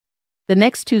The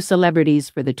next two celebrities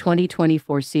for the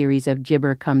 2024 series of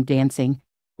Gibber Come Dancing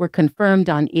were confirmed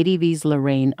on ITV's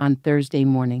Lorraine on Thursday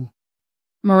morning.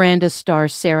 Miranda star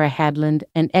Sarah Hadland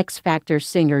and X Factor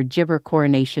singer Gibber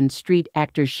Coronation Street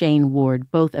actor Shayne Ward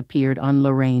both appeared on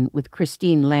Lorraine with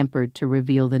Christine Lampard to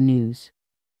reveal the news.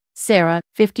 Sarah,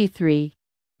 53,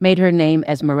 made her name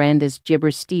as Miranda's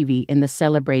Gibber Stevie in the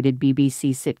celebrated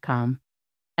BBC sitcom,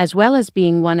 as well as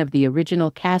being one of the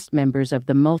original cast members of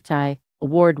the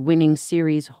multi-award-winning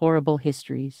series Horrible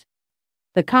Histories.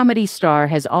 The comedy star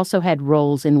has also had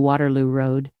roles in Waterloo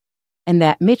Road and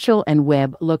That Mitchell and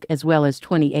Webb look, as well as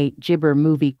 28 Gibber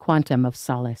movie Quantum of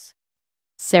Solace.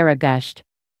 Sarah gushed,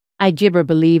 "I Gibber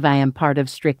believe I am part of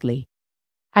Strictly.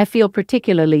 I feel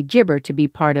particularly Gibber to be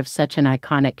part of such an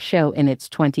iconic show in its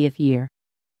 20th year.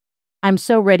 I'm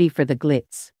so ready for the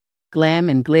glitz, glam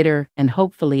and glitter, and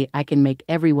hopefully I can make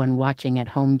everyone watching at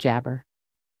home jabber."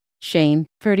 Shayne,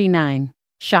 39,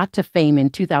 shot to fame in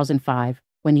 2005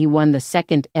 when he won the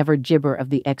second ever Gibber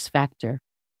of the X Factor.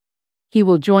 He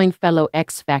will join fellow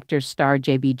X Factor star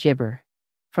JB Gibber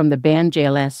from the band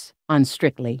JLS on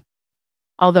Strictly.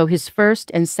 Although his first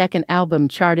and second album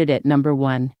charted at number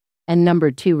 1 and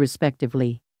number 2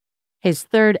 respectively, his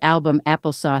third album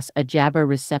Applesauce a jabber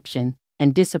reception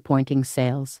and disappointing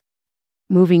sales.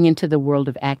 Moving into the world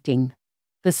of acting,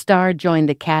 the star joined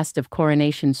the cast of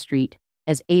Coronation Street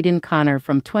as Aidan Connor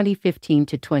from 2015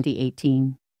 to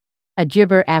 2018, a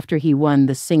Gibber after he won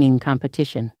the singing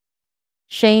competition.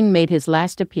 Shayne made his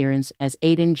last appearance as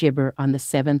Aidan Gibber on the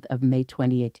 7th of May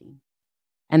 2018.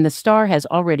 And the star has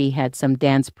already had some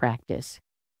dance practice,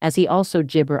 as he also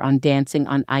Gibber on Dancing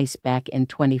on Ice back in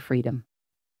 20 Freedom.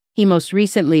 He most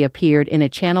recently appeared in a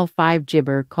Channel 5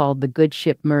 Gibber called The Good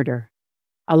Ship Murder,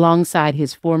 alongside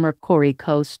his former Corrie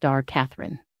co-star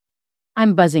Catherine.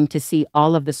 "I'm buzzing to see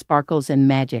all of the sparkles and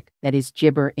magic that is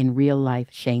Gibber in real life,"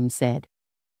 Shayne said.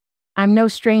 "I'm no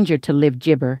stranger to live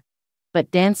Gibber, but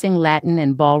dancing Latin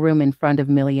and ballroom in front of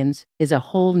millions is a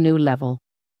whole new level.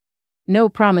 No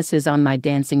promises on my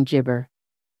dancing Gibber,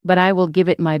 but I will give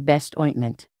it my best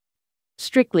ointment."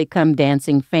 Strictly Come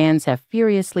Dancing fans have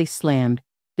furiously slammed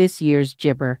this year's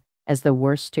Gibber as the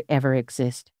worst to ever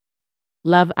exist.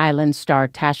 Love Island star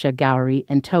Tasha Gowrie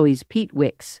and Toei's Pete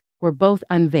Wicks were both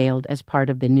unveiled as part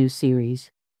of the new series,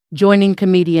 joining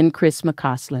comedian Chris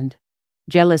McCausland,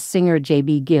 Jealous singer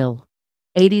J.B. Gill,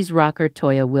 80s rocker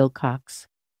Toya Wilcox,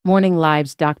 Morning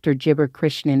Live's Dr. Gibber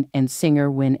Krishnan, and singer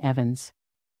Wynn Evans.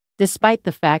 Despite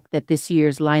the fact that this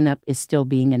year's lineup is still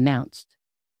being announced,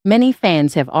 many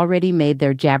fans have already made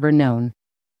their jabber known,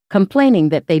 complaining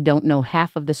that they don't know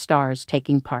half of the stars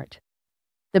taking part.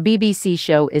 The BBC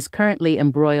show is currently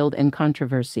embroiled in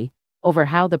controversy over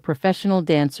how the professional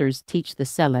dancers teach the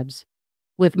celebs,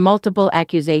 with multiple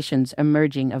accusations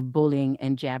emerging of bullying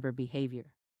and jabber behavior.